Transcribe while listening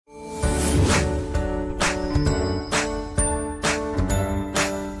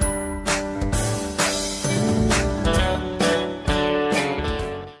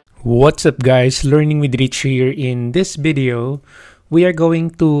What's up guys, Learning with Rich here. In this video, we are going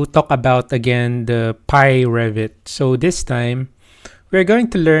to talk about again the pyREVIT. So this time, we're going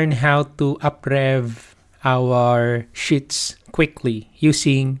to learn how to uprev our sheets quickly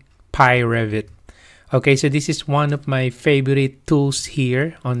using pyREVIT. Okay, so this is one of my favorite tools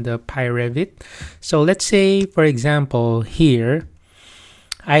here on the pyREVIT. So let's say, for example, here,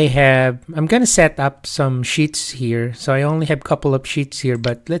 I'm gonna set up some sheets here. So I only have a couple of sheets here,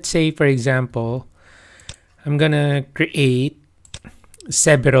 but let's say, for example, I'm gonna create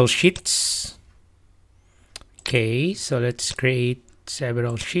several sheets. Okay, so let's create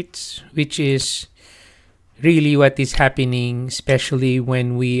several sheets, which is really what is happening, especially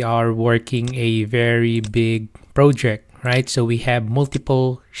when we are working a very big project, right? So we have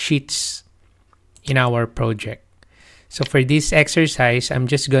multiple sheets in our project. So for this exercise, I'm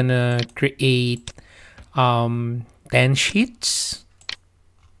just gonna create 10 sheets.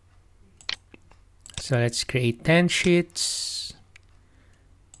 So let's create 10 sheets.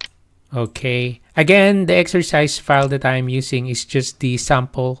 Okay. Again, the exercise file that I'm using is just the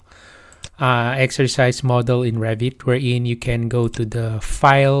sample exercise model in REVIT, wherein you can go to the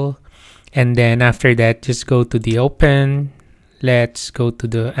file, and then after that, just go to the open. Let's go to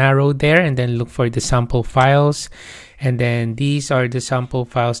the arrow there and then look for the sample files. And then these are the sample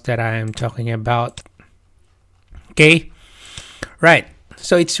files that I am talking about. Okay, right.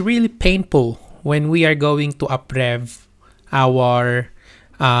 So it's really painful when we are going to uprev our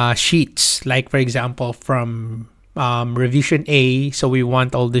sheets. Like for example, from revision A, so we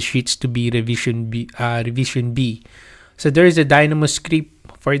want all the sheets to be revision B. So there is a Dynamo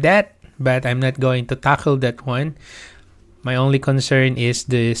script for that, but I'm not going to tackle that one. My only concern is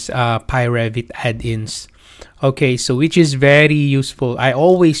this pyREVIT add-ins. Okay, so which is very useful. I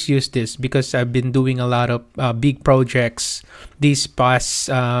always use this because I've been doing a lot of big projects these past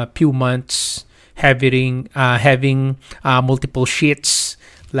few months, having multiple sheets,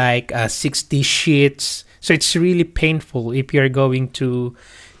 like 60 sheets. So it's really painful if you're going to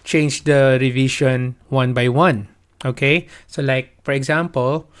change the revision one by one. Okay, so like for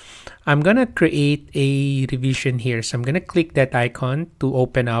example, I'm gonna create a revision here. So I'm gonna click that icon to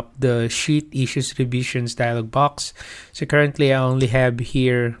open up the sheet issues revisions dialog box. So currently I only have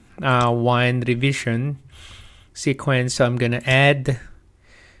here one revision sequence. So I'm gonna add.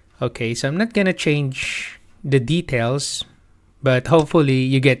 Okay, so I'm not gonna change the details, but hopefully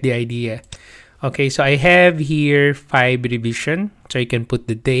you get the idea. Okay, so I have here 5 revision. So you can put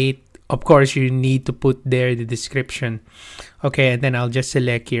the date. Of course, you need to put there the description. Okay, and then I'll just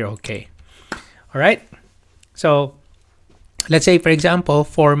select here, okay. All right, so let's say, for example,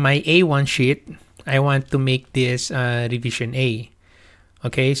 for my A1 sheet, I want to make this revision A.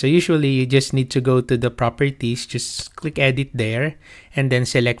 Okay, so usually you just need to go to the properties, just click edit there, and then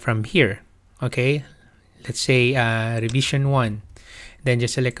select from here. Okay, let's say revision 1. Then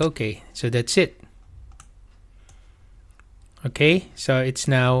just select okay. So that's it. Okay, so it's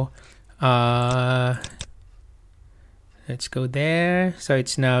now let's go there. So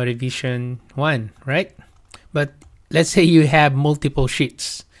it's now revision 1, right? But let's say you have multiple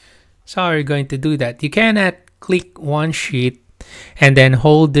sheets. So how are you going to do that? You cannot click one sheet and then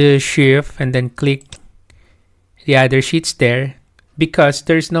hold the shift and then click the other sheets there, because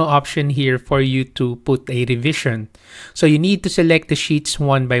there's no option here for you to put a revision. So you need to select the sheets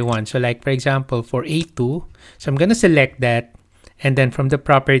one by one. So like for example, for A2, so I'm gonna select that. And then from the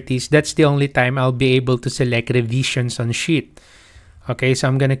properties, that's the only time I'll be able to select revisions on sheet. Okay, so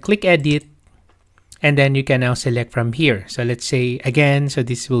I'm going to click edit. And then you can now select from here. So let's say again, so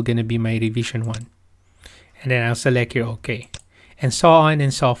this will going to be my revision 1. And then I'll select here, okay. And so on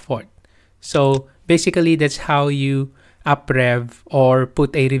and so forth. So basically, that's how you uprev or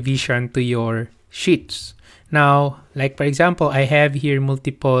put a revision to your sheets. Now, like for example, I have here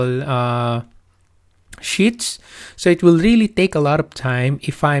multiple sheets, so it will really take a lot of time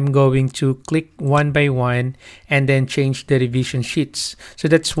if I'm going to click one by one and then change the revision sheets. So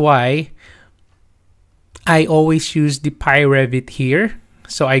that's why I always use the pyREVIT here.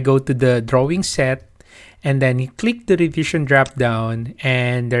 So I go to the drawing set and then you click the revision drop down,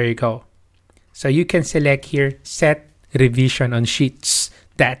 and there you go. So you can select here set revision on sheets.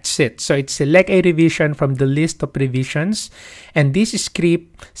 That's it. So it select a revision from the list of revisions, and this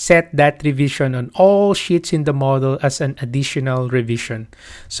script set that revision on all sheets in the model as an additional revision.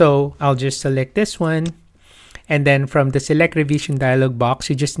 So I'll just select this one, and then from the select revision dialog box,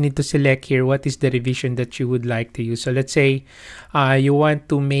 you just need to select here what is the revision that you would like to use. So let's say you want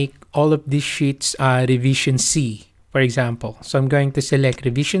to make all of these sheets revision C, for example. So I'm going to select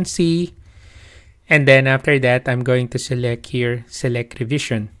revision C. And then after that, I'm going to select here, select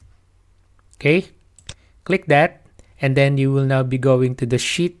revision. Okay, click that, and then you will now be going to the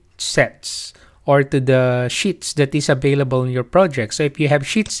sheet sets or to the sheets that is available in your project. So if you have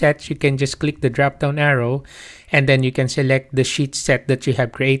sheet sets, you can just click the drop down arrow and then you can select the sheet set that you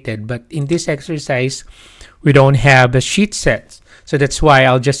have created. But in this exercise, we don't have a sheet set. So that's why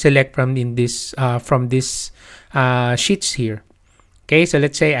I'll just select from this sheets here. Okay, so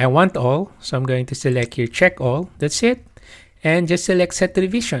let's say I want all. So I'm going to select here, check all. That's it. And just select set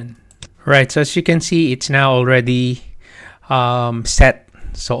revision. Right, so as you can see, it's now already set.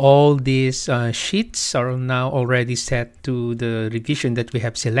 So all these sheets are now already set to the revision that we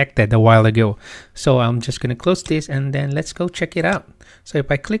have selected a while ago. So I'm just going to close this and then let's go check it out. So if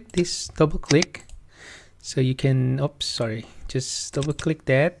I click this, double click, so you can, oops, sorry, just double click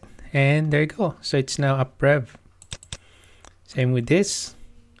that and there you go. So it's now up rev. Same with this,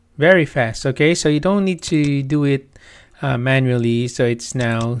 very fast. Okay, so you don't need to do it manually. So it's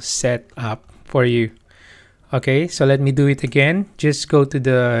now set up for you. Okay, so let me do it again. Just go to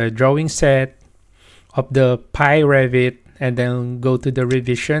the drawing set of the pyREVIT and then go to the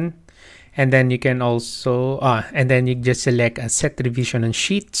revision. And then you can also, and then you just select a set revision on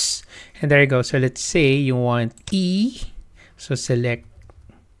sheets. And there you go. So let's say you want E. So select.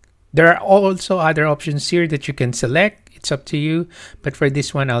 There are also other options here that you can select. It's up to you. But for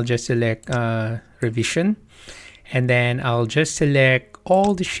this one, I'll just select revision. And then I'll just select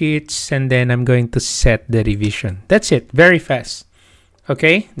all the sheets and then I'm going to set the revision. That's it. Very fast.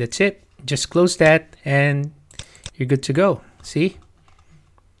 Okay, that's it. Just close that and you're good to go. See?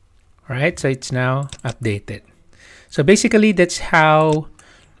 All right, so it's now updated. So basically that's how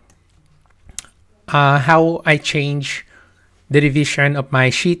I change the revision of my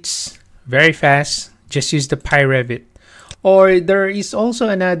sheets. Very fast. Just use the pyREVIT. Or there is also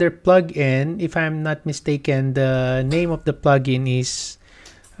another plugin, if I'm not mistaken. The name of the plugin is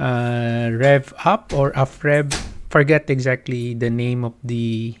Rev Up or UpRev. Forget exactly the name of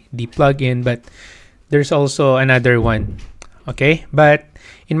the plugin, but there's also another one. Okay, but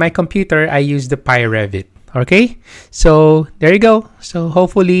in my computer I use the pyREVIT. Okay, so there you go. So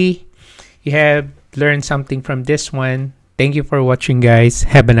hopefully you have learned something from this one. Thank you for watching, guys.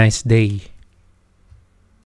 Have a nice day.